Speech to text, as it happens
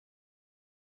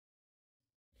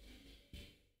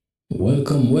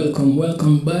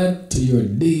Welcome back to your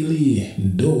daily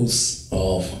dose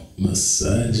of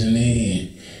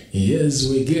misogyny. Yes,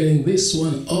 we're getting this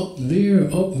one up there.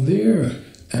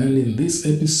 And in this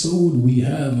episode, we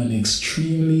have an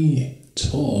extremely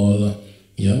tall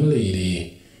young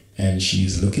lady, and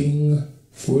she's looking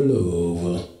for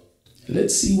love.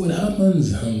 Let's see what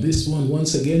happens on this one.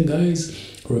 Once again, guys,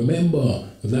 remember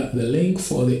that the link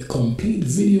for the complete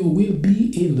video will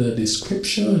be in the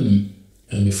description.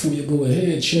 And before you go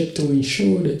ahead, check to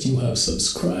ensure that you have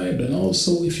subscribed. And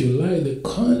also, if you like the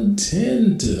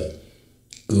content,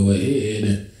 go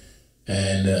ahead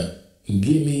and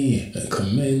give me a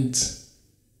comment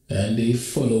and a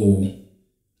follow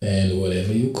and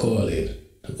whatever you call it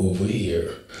over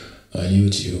here on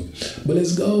YouTube. But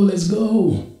let's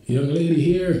go. Young lady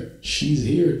here, she's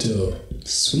here to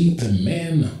sweep the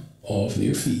men off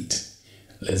their feet.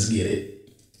 Let's get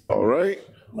it. All right.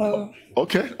 Hello.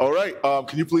 Okay. All right.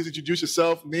 Can you please introduce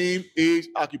yourself? Name, age,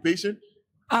 occupation?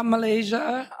 I'm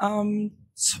Malaysia. I'm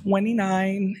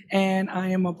 29, and I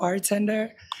am a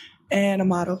bartender and a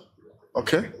model.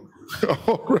 Okay.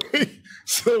 All right.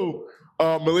 So,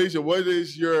 Malaysia, what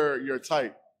is your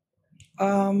type?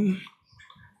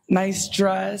 Nice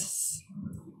dress,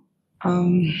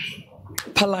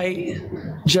 polite,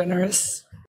 generous.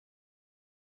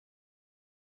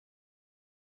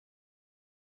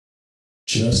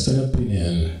 Just an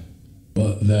opinion,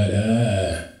 but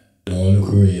that don't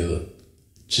look real.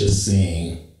 Just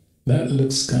saying. That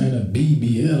looks kind of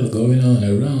BBL going on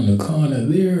around the corner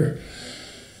there.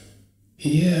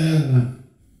 Yeah,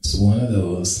 it's one of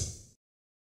those.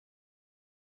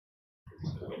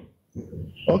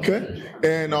 Okay.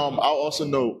 And I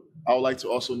would like to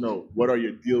also know, what are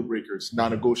your deal breakers,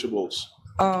 non-negotiables?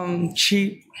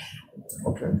 Cheap,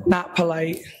 Okay. not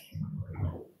polite.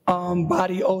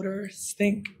 Body odor,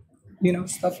 stink,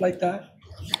 stuff like that.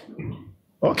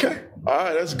 Okay. All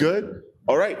right. That's good.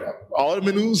 All right. All the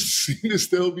menus seem to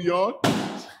still be on.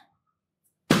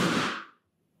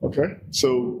 Okay.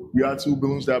 So we got 2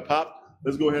 balloons that popped.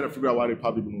 Let's go ahead and figure out why they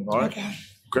popped the balloon. All right.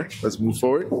 Okay. Let's move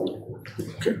forward.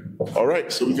 Okay. All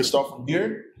right. So we can start from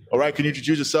here. All right. Can you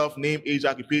introduce yourself, name, age,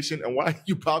 occupation, and why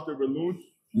you popped the balloon?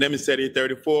 Name is Seti,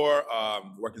 34,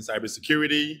 work in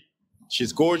cybersecurity.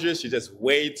 She's gorgeous. She's just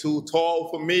way too tall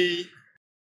for me.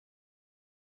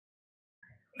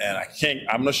 And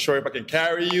I'm not sure if I can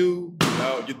carry you.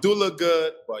 No, you do look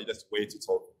good, but you're just way too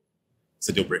tall. It's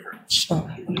a deal breaker. Sure.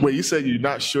 Wait, you said you're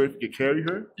not sure if you can carry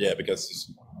her? Yeah, because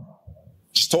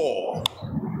she's tall.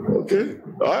 Okay.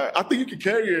 All right. I think you can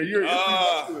carry her. You're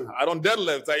I don't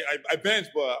deadlift. I bench,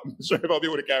 but I'm not sure if I'll be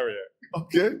able to carry her.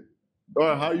 okay. All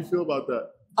right. How do you feel about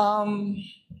that?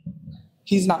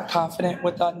 He's not confident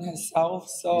within himself,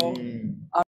 so.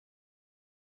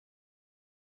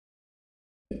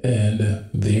 And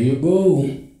there you go.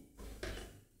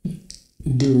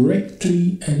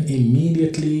 Directly and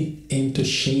immediately into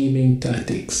shaming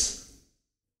tactics.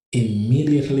 And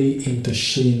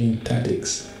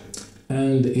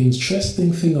the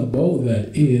interesting thing about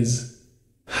that is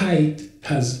height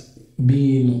has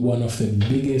been one of the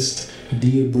biggest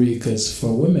deal breakers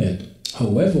for women.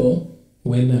 However,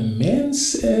 when a man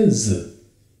says,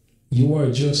 "You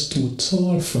are just too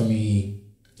tall for me,"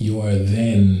 you are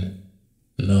then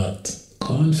not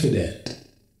confident.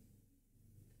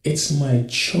 It's my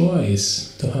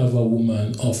choice to have a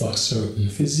woman of a certain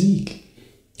physique.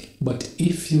 But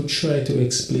if you try to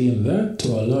explain that to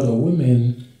a lot of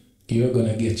women, you're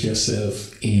gonna get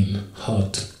yourself in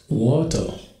hot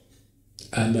water.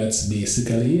 And that's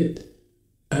basically it.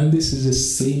 And this is the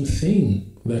same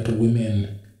thing that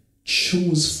women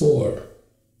choose for.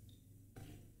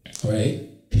 Right?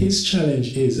 His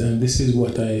challenge is, and this is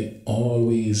what I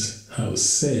always have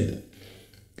said,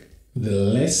 the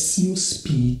less you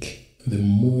speak, the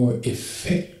more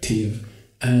effective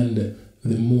and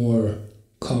the more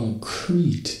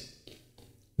concrete,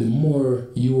 the more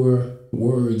your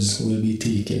words will be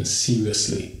taken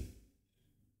seriously.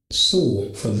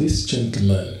 So, for this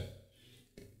gentleman,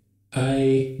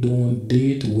 I don't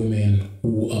date women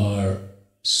who are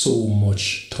so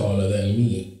much taller than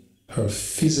me. Her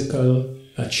physical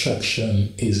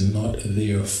attraction is not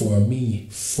there for me,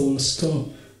 full stop.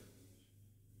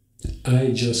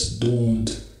 I just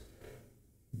don't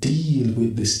deal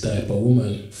with this type of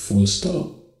woman, full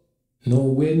stop. Now,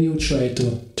 when you try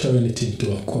to turn it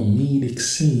into a comedic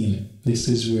scene, this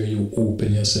is where you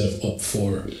open yourself up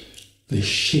for the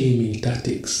shaming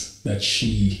tactics that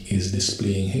she is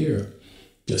displaying here.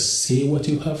 Just say what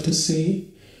you have to say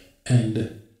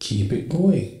and keep it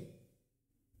going.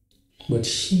 But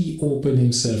he opened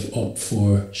himself up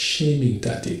for shaming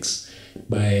tactics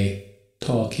by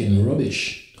talking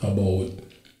rubbish about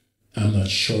I'm not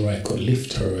sure I could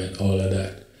lift her and all of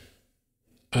that.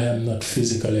 I am not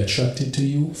physically attracted to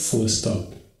you, full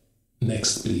stop.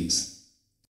 Next, please.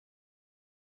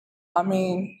 I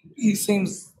mean, he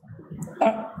seems,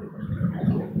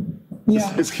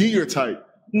 yeah. Is he your type?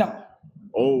 No,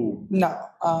 Oh, no.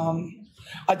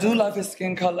 I do love his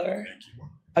skin color.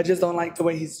 I just don't like the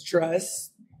way he's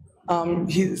dressed.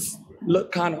 He's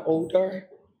look kind of older.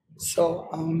 So,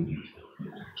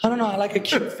 I don't know, I like a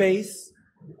cute face.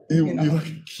 you like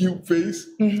a cute face?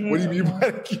 Mhm. What do you mean by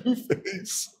a cute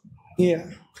face? Yeah.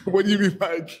 What do you mean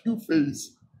by a cute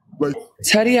face? Like,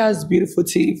 Teddy has beautiful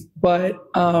teeth, but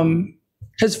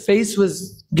his face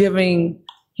was giving,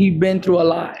 he'd been through a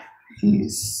lot.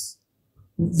 He's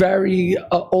very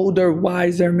older,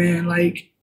 wiser man. Like,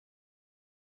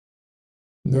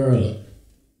 Girl,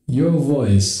 your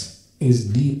voice is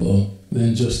deeper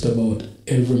than just about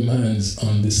every man's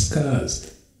on this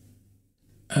cast.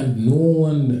 And no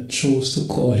one chose to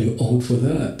call you out for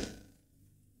that.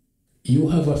 You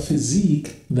have a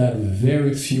physique that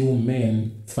very few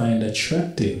men find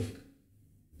attractive.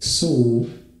 So,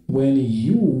 when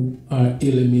you are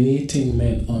eliminating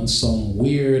men on some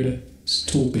weird,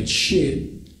 stupid shit,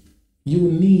 you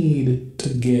need to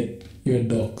get your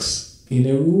ducks in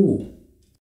a row.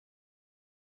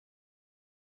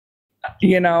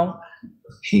 you know,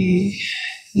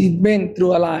 he'd been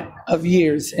through a lot of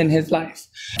years in his life.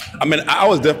 I mean, I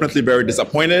was definitely very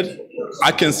disappointed.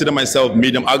 I consider myself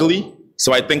medium ugly,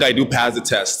 so I think I do pass the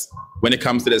test when it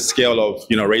comes to the scale of,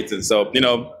 rating. So,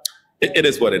 it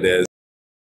is what it is.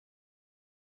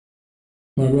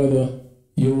 My brother,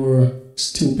 you were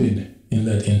stupid in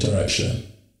that interaction.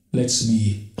 Let's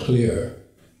be clear.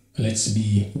 Let's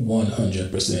be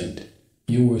 100%.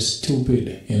 You were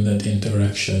stupid in that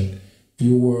interaction.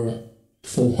 You were,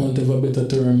 for want of a better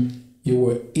term, you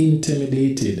were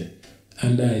intimidated.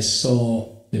 And I saw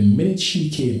the minute she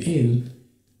came in,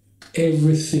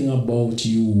 everything about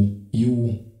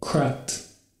you cracked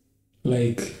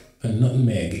like a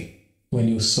nutmeg when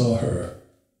you saw her.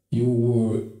 You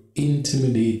were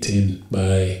intimidated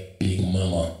by Big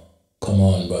Mama. Come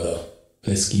on, brother.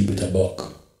 Let's keep it a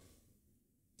buck.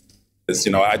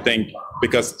 I think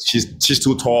because she's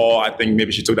too tall, I think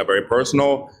maybe she took that very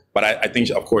personal. But I think,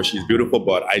 of course, she's beautiful,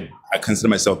 but I consider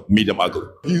myself medium ugly.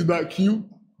 he's not cute?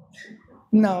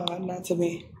 No, not to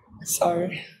me.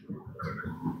 Sorry.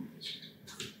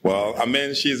 Well, I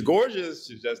mean, she's gorgeous.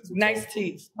 She's just too Nice tall.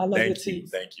 teeth. I love your teeth.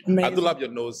 Thank you. Amazing. I do love your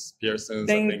nose piercings.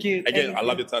 Thank you. Again, Thank I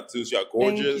love you. your tattoos. You are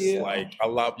gorgeous. you. Like, I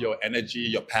love your energy,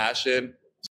 your passion.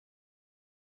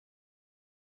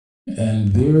 And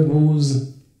there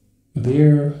goes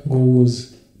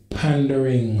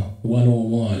pandering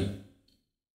 101.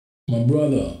 My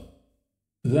brother,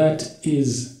 that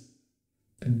is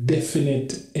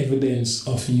definite evidence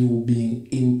of you being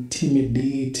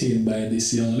intimidated by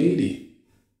this young lady.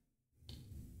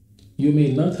 You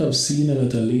may not have seen a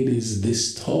lot of ladies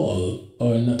this tall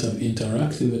or not have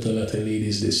interacted with a lot of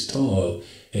ladies this tall,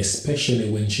 especially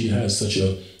when she has such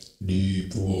a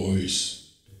deep voice.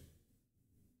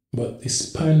 But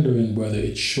this pandering, brother,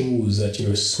 it shows that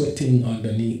you're sweating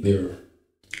underneath there.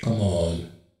 Come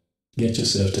on, get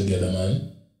yourself together,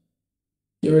 man.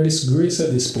 You're a disgrace at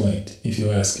this point, if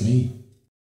you ask me.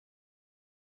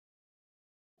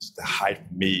 It's the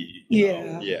hype me.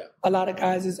 Yeah. Yeah. A lot of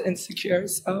guys is insecure,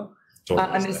 so Totally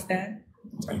I understand.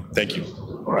 Thank you.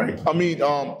 All right. I mean,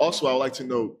 also, I would like to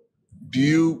know,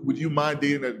 would you mind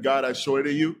dating a guy that's shorter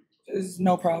than you? It's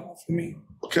no problem for me.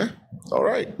 Okay. All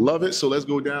right. Love it. So let's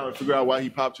go down and figure out why he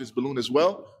popped his balloon as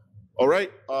well. All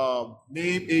right.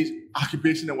 Name, age,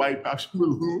 occupation, and why he popped your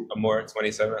balloon. I'm more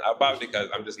 27. I popped because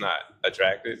I'm just not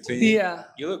attracted to you. Yeah.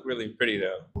 You look really pretty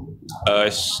though. I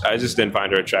just didn't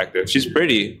find her attractive. She's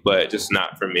pretty, but just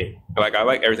not for me. Like I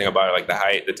like everything about her, like the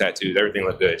height, the tattoos, everything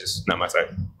looked good. Just not my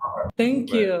type. Thank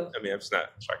But, you. I mean, I'm just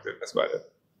not attractive. That's about it.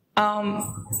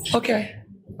 Okay.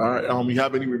 All right. You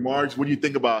have any remarks? What do you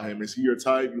think about him? Is he your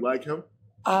type? You like him?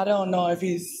 I don't know if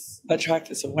he's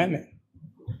attracted to women.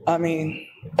 I mean,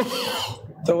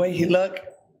 the way he look,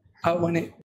 I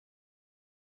wouldn't.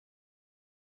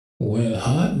 Well,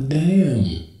 hot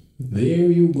damn.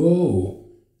 There you go.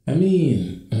 I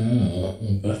mean,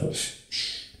 ain't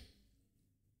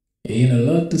a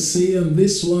lot to say on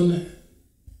this one.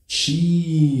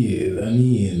 She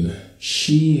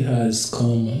has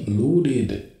come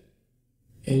loaded.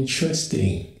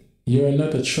 Interesting. You're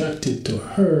not attracted to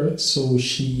her, so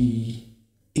she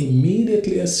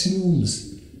immediately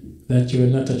assumes that you're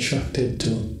not attracted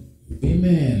to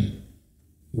women.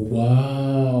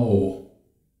 Wow.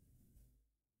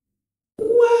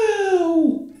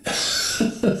 Wow.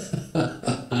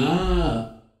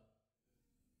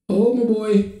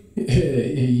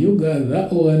 got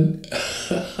that one.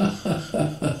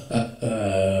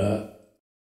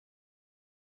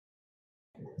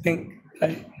 Think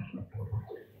like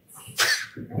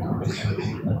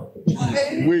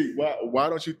Wait, why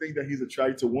don't you think that he's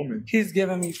attracted to women? he's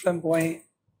giving me flamboyant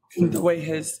in the way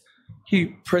he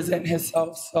present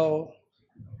himself. So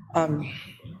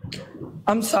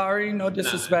I'm sorry, no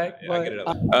disrespect, I get it.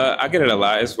 but I get it a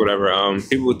lot. It's whatever.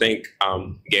 People think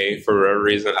I'm gay for whatever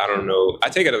reason. I don't know. I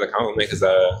take it as a compliment because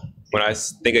when I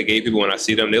think of gay people, when I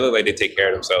see them, they look like they take care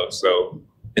of themselves. So,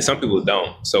 and some people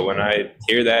don't. So when I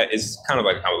hear that, it's kind of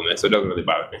like a compliment. So it doesn't really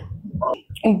bother me.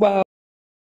 well,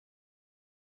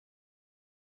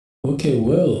 Okay,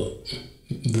 well,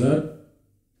 that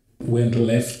went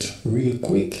left real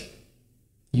quick.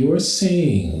 You're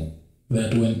saying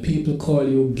that when people call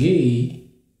you gay,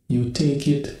 you take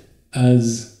it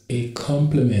as a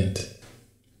compliment.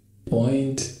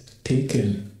 Point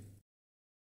taken.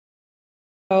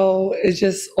 oh, it's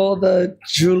just all the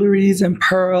jewelries and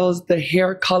pearls, the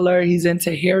hair color. He's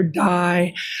into hair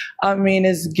dye. I mean,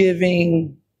 it's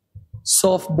giving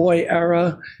soft boy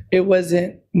era. It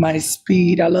wasn't my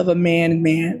speed. I love a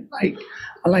man. Like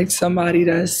I like somebody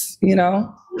that's,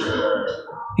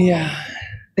 yeah.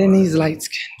 Then he's light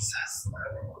skinned.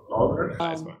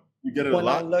 You get it a When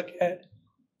I lot? look at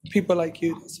people like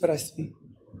you, that's what I see.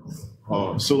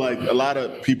 Oh, so like a lot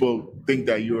of people think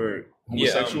that you're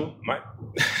homosexual? My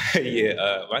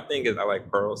thing is I like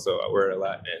pearls, so I wear it a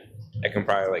lot, and I can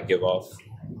probably like give off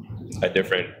a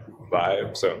different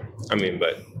vibe. So it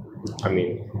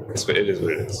is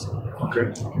what it is.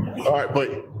 Okay. All right, but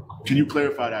can you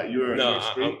clarify that? You're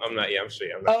straight? I'm not. Yeah, I'm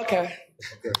straight. I'm not. Okay.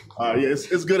 Yeah,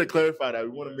 it's good to clarify that. We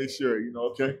want to make sure,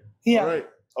 okay? Yeah. All right.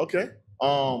 Okay.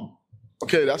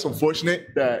 Okay, that's unfortunate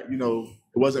that,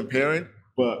 it wasn't parent,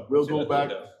 but we'll go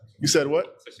back. You said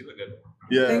what? So she look good.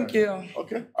 Yeah. Thank you.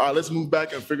 Okay. All right, let's move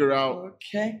back and figure out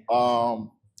Okay.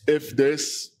 if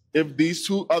these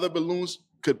two other balloons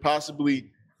could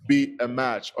possibly be a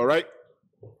match. All right.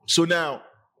 So now,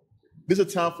 this is a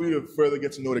time for you to further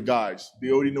get to know the guys. They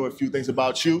already know a few things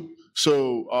about you.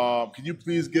 So can you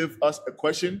please give us a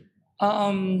question?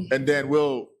 And then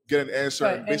we'll get an answer.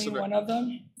 But And based any on one of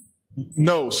them?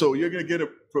 No, so you're gonna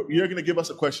give us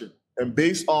a question, and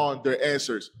based on their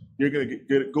answers, you're gonna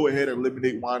go ahead and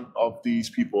eliminate one of these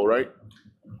people, right?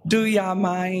 Do y'all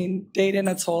mind dating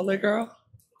a taller girl?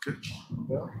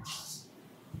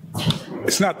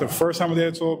 It's not the first time I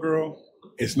dated a tall girl.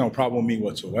 It's no problem with me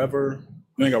whatsoever.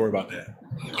 You ain't gotta worry about that.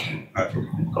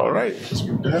 All right. Let's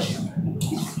move down.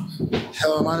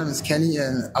 Hello, my name is Kenny,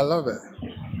 and I love it.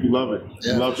 You love it.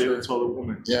 Yeah, You love for dating sure. a taller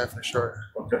woman. Yeah, for sure.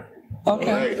 Okay.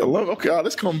 Okay. All right. I love it. Okay.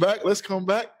 Let's come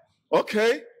back.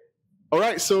 Okay. All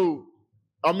right. So,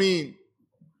 what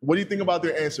do you think about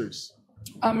their answers?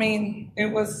 I mean, it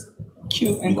was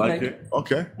cute and quick. it?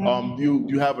 Okay.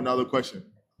 You have another question?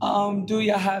 Do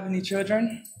y'all have any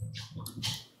children?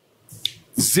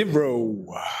 0.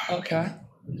 Okay.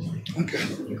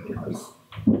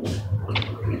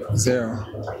 Zero.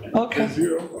 Okay.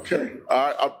 0. Okay.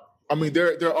 All right.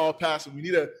 They're all passing. We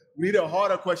need a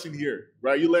harder question here,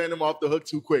 right? You're letting them off the hook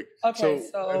too quick. Okay,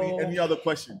 So any other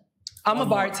question? I'm a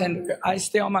bartender. I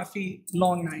stay on my feet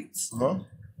long nights. Huh?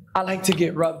 I like to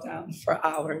get rubbed down for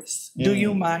hours. Do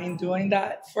you mind doing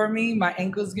that for me? My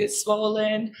ankles get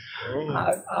swollen.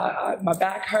 My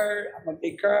back hurt. I'm a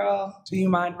big girl. Do you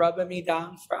mind rubbing me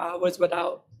down for hours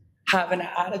without having an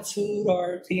attitude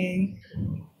or being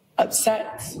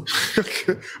upset?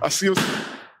 I see you.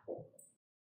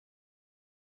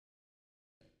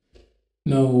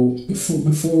 Now,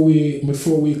 before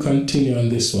we continue on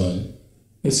this one,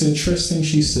 it's interesting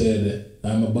she said,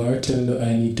 I'm a bartender,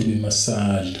 I need to be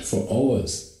massaged for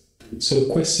hours. So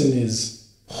the question is,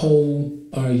 how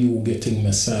are you getting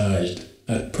massaged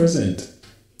at present?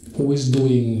 Who is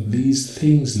doing these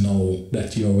things now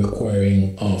that you're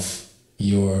requiring of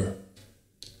your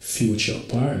future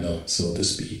partner, so to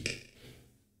speak?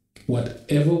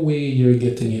 Whatever way you're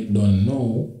getting it done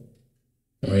now,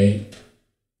 right?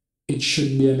 It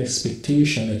should be an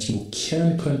expectation that you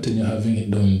can continue having it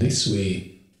done this way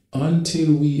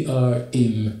until we are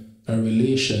in a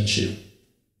relationship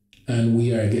and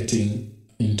we are getting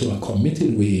into a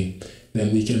committed way.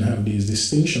 Then we can have these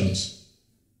distinctions.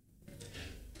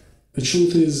 The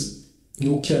truth is,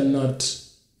 you cannot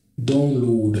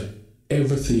download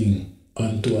everything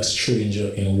onto a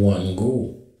stranger in one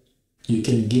go. You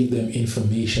can give them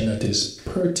information that is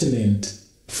pertinent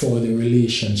for the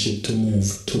relationship to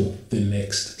move to the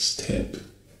next step.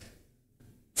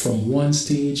 From one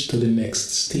stage to the next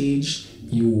stage,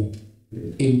 you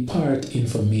impart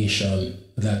information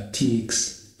that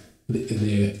takes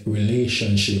the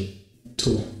relationship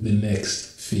to the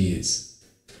next phase.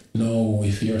 Now,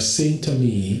 if you're saying to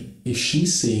me, if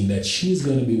she's saying that she's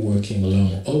going to be working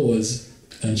long hours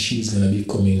and she's going to be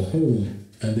coming home,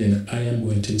 and then I am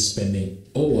going to be spending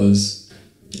hours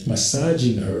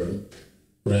massaging her,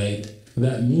 right?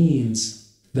 That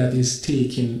means that is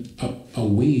taken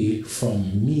away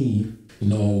from me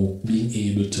now being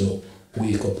able to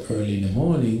wake up early in the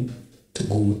morning to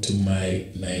go to my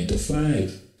 9 to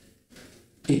 5.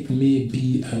 It may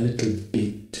be a little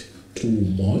bit too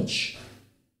much,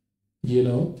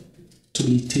 to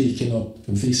be taking up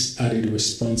this added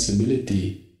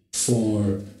responsibility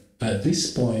for, at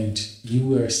this point,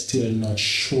 you are still not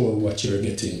sure what you're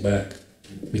getting back,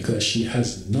 because she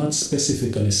has not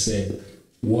specifically said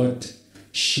what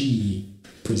she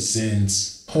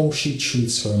presents, how she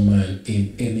treats her man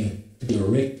in any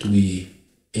direct way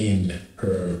in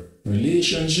her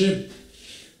relationship.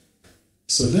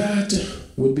 So that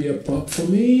would be a pop for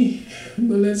me,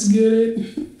 but let's get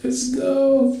it. Let's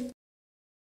go.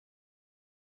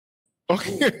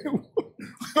 Okay.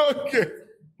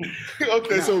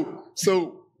 Okay.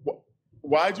 So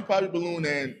why'd you pop your balloon,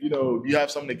 and do you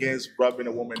have something against rubbing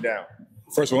a woman down?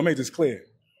 First of all, let me make this clear.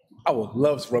 I would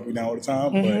love to rub you down all the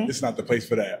time, but this is not the place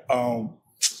for that.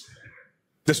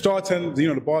 The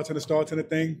bartender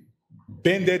thing,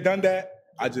 been there, done that.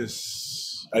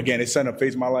 Again, it's setting a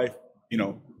phase in my life.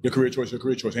 Your career choice.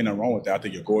 Ain't nothing wrong with that. I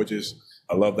think you're gorgeous.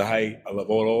 I love the height. I love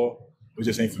all. It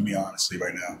just ain't for me, honestly,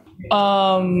 right now.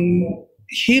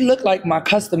 He looked like my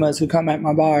customers who come at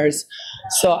my bars.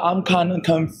 So I'm kind of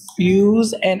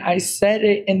confused. And I said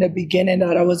it in the beginning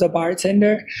that I was a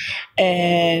bartender,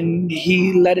 and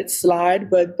he let it slide.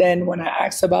 But then when I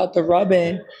asked about the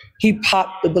rubbing, he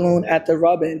popped the balloon at the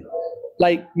rubbing,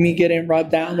 like me getting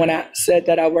rubbed down when I said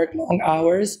that I work long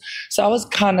hours. So I was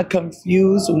kind of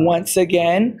confused once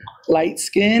again, light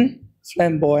skin,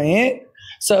 flamboyant.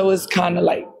 So it was kind of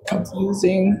like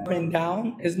confusing. Rubbing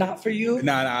down is not for you.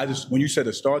 Nah. When you said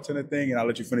the bartender thing, and I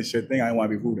let you finish your thing, I didn't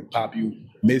want to be rude and pop you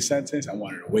mid-sentence. I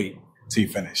wanted to wait till you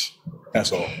finish.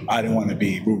 That's all. I didn't want to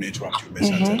be rude and interrupt you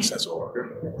mid-sentence. That's all.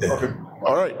 Yeah. Okay.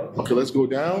 All right. Okay, let's go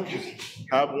down.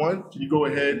 Have one. Can you go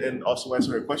ahead and also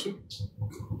answer her question?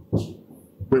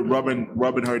 With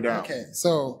rubbing her down. Okay,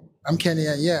 so I'm Kenny,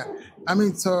 and yeah, I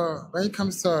mean, so when it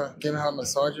comes to giving her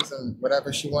massages and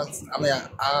whatever she wants, I mean,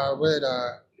 I would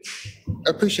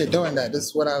appreciate doing that. This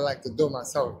is what I like to do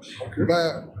myself. Okay.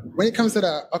 But when it comes to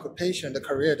the occupation, the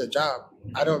career, the job,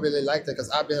 I don't really like that, because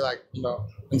I've been like,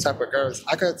 them type of girls.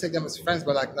 I could take them as friends,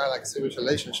 but like not like a serious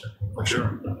relationship. For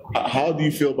sure. How do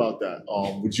you feel about that?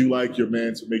 Would you like your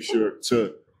man to make sure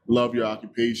to love your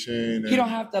occupation? He don't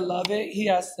have to love it. He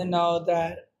has to know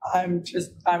that I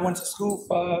went to school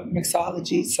for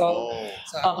mixology. So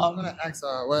I was gonna ask,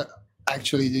 what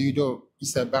actually do you do? You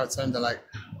said bartender, like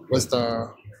what's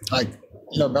the,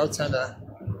 bartender,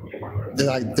 there's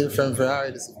like different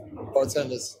varieties of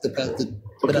bartenders, depends on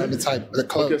the type, the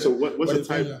club. Okay, so what's the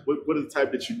type, what is the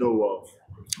type that you know of?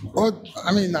 Well,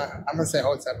 I mean, I'm gonna say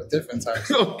all type of different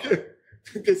types.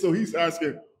 Okay, so he's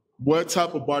asking, what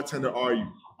type of bartender are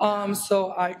you?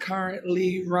 So I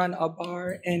currently run a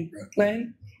bar in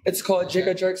Brooklyn. It's called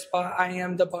Jigga Jerk Spot. I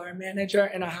am the bar manager,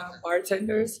 and I have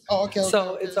bartenders. Oh, okay.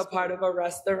 So it's a part of a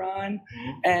restaurant,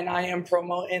 and I am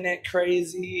promoting it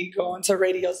crazy, going to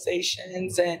radio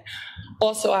stations, and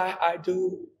also I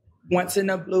do once in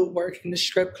a blue work in the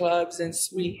strip clubs and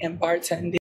suite and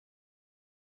bartending.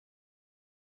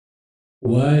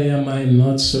 Why am I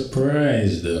not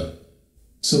surprised?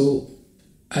 So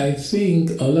I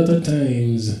think a lot of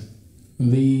times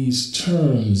these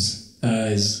terms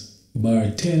as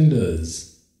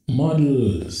bartenders,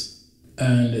 models,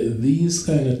 and these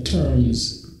kind of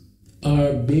terms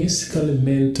are basically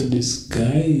meant to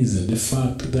disguise the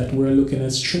fact that we're looking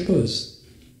at strippers.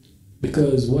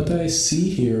 Because what I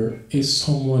see here is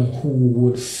someone who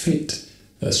would fit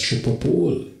a stripper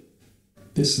pole.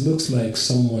 This looks like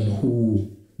someone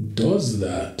who does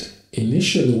that.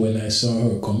 Initially, when I saw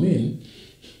her come in,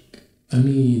 I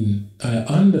mean, I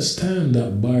understand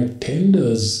that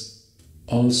bartenders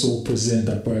also present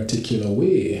a particular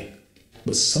way,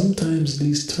 but sometimes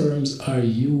these terms are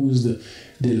used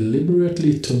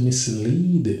deliberately to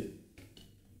mislead.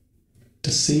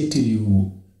 To say to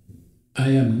you, I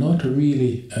am not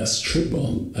really a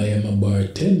stripper, I am a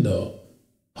bartender.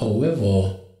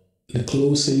 However, the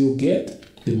closer you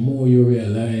get, the more you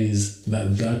realize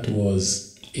that that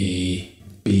was a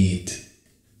bait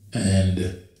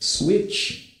and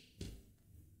switch.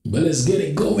 But let's get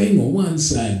it going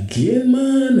once again,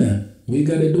 man. We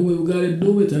gotta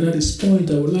do it. And at this point,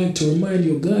 I would like to remind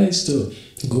you guys to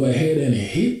go ahead and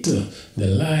hit the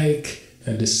like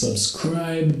and the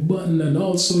subscribe button. And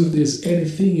also, if there's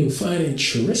anything you find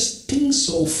interesting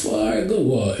so far,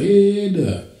 go ahead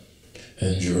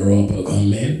and drop a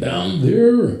comment down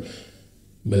there.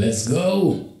 But let's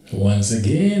go. Once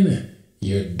again,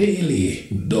 your daily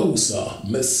dose of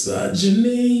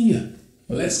misogyny.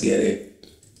 Let's get it.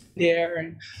 There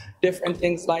and different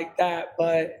things like that.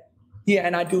 But yeah,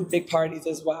 and I do big parties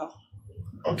as well.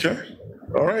 Okay.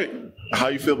 All right. How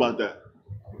you feel about that?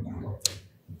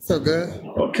 So good.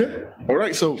 Okay. All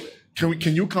right. So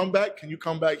can you come back? Can you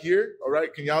come back here? All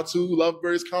right. Can y'all two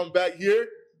lovebirds come back here?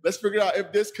 Let's figure out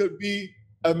if this could be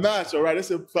a match. All right.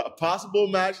 It's a possible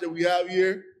match that we have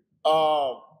here.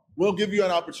 We'll give you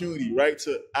an opportunity, right,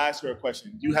 to ask her a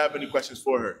question. Do you have any questions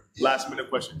for her? Last minute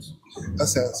questions.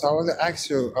 That's it. So I want to ask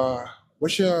you, are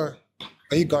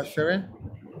you God-fearing?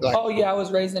 Oh yeah, I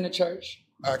was raised in a church.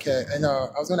 Okay, and I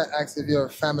was going to ask if you're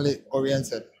family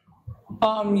oriented.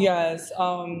 Yes.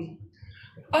 I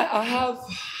have,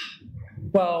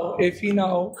 well, if you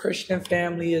know, Christian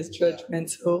family is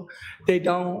judgmental. They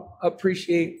don't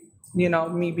appreciate,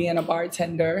 me being a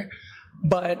bartender,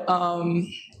 but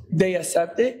they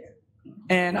accept it.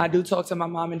 And I do talk to my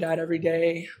mom and dad every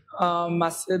day. My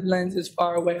siblings is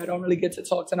far away. I don't really get to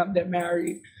talk to them. They're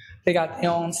married. They got their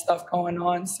own stuff going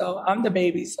on. So I'm the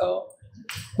baby.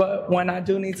 But when I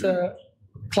do need to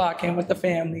clock in with the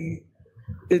family,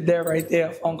 they're right there,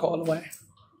 a phone call away.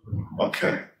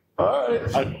 Okay. All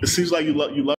right. It seems like you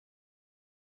love.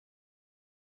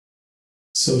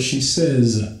 So she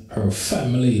says her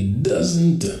family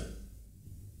doesn't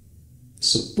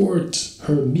support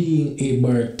her being a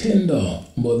bartender,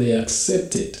 but they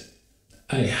accept it.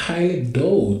 I highly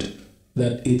doubt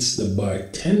that it's the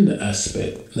bartender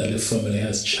aspect that the family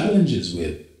has challenges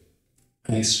with.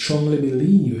 I strongly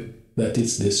believe that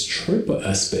it's the stripper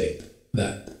aspect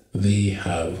that they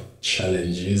have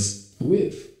challenges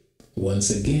with. Once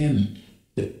again,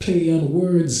 the play on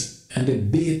words and the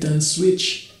bait and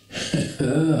switch.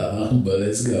 But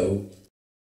let's go.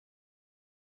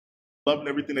 Loving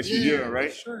everything that you're doing,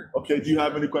 right? Sure. Okay, do you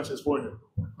have any questions for him?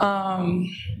 I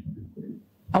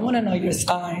want to know your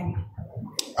sign.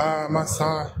 My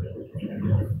son,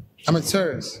 I'm a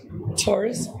Taurus.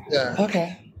 Taurus? Yeah.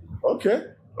 Okay. Okay.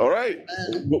 All right.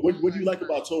 What do you like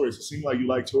about Taurus? It seems like you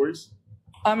like Taurus.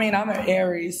 I mean, I'm an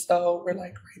Aries, so we're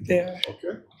like right there.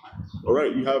 Okay. All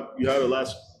right. You had a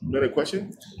last minute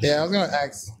question? Yeah, I was gonna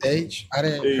ask age. I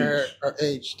didn't hear her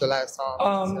age the last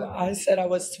time. I said I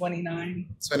was 29.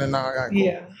 29. Right, cool.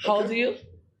 Yeah. How old are you?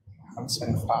 I'm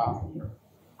 25.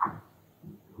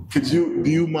 Do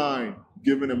you mind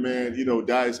giving a man,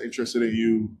 that is interested in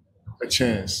you a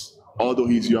chance, although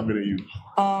he's younger than you?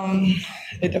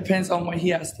 It depends on what he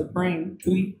has to bring.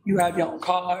 Do you have your own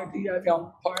car? Do you have your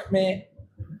own apartment?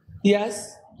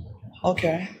 Yes?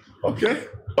 Okay. Okay.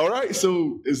 All right.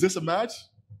 So is this a match?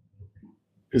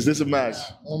 Is this a match?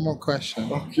 One more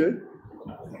question. Okay.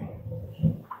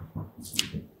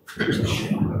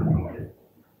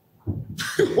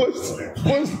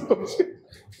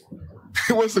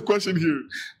 What's the question here?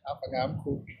 I forgot. I'm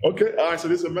cool. Okay. All right. So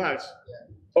this is a match.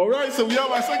 Yeah. All right. So we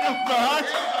have our second match.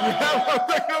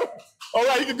 All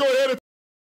right. You can go ahead.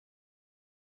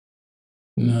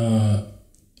 Now,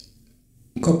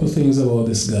 a couple things about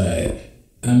this guy.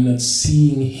 I'm not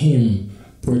seeing him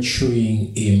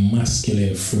portraying a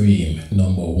masculine frame,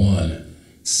 number one.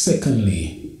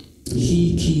 Secondly,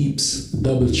 he keeps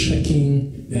double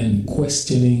checking and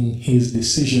questioning his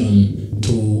decision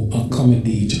to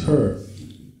accommodate her.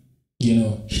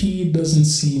 He doesn't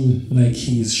seem like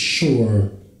he's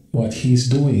sure what he's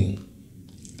doing.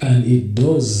 And it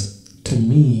does, to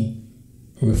me,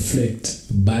 reflect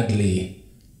badly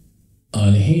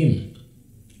on him.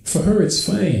 For her, it's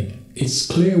fine. It's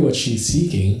clear what she's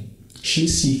seeking.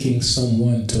 She's seeking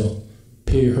someone to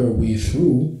pay her way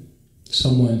through,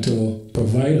 someone to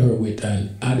provide her with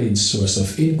an added source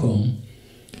of income,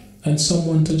 and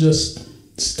someone to just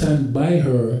stand by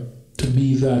her to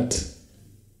be that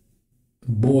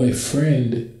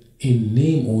boyfriend in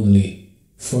name only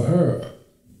for her.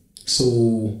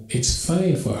 So it's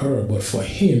fine for her, but for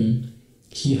him,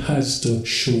 he has to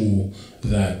show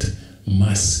that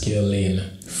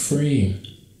masculine frame.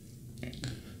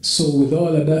 So with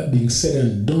all of that being said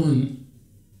and done,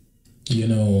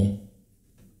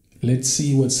 let's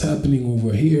see what's happening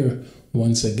over here.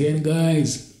 Once again,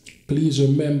 guys, please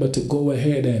remember to go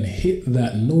ahead and hit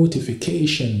that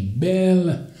notification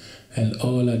bell and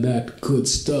all of that good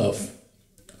stuff.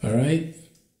 All right?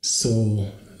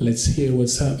 So let's hear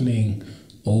what's happening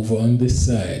over on this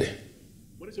side.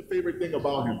 What is your favorite thing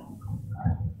about him?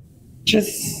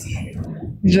 just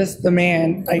the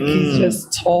man. Like he's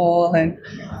just tall and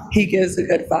he gives a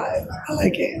good vibe. I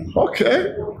like it.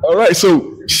 Okay. All right.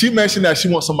 So she mentioned that she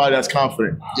wants somebody that's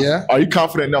confident. Yeah. Are you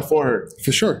confident enough for her?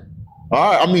 For sure.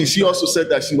 All right. I mean, she also said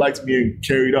that she likes being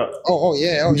carried up. Oh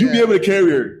yeah. Would you be able to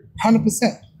carry her?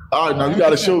 100%. All right. Now you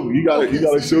gotta show me. You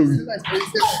gotta show me.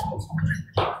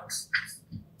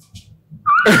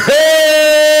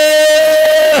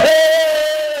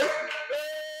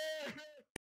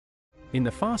 In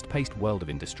the fast-paced world of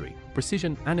industry,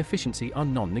 precision and efficiency are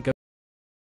non-negotiable.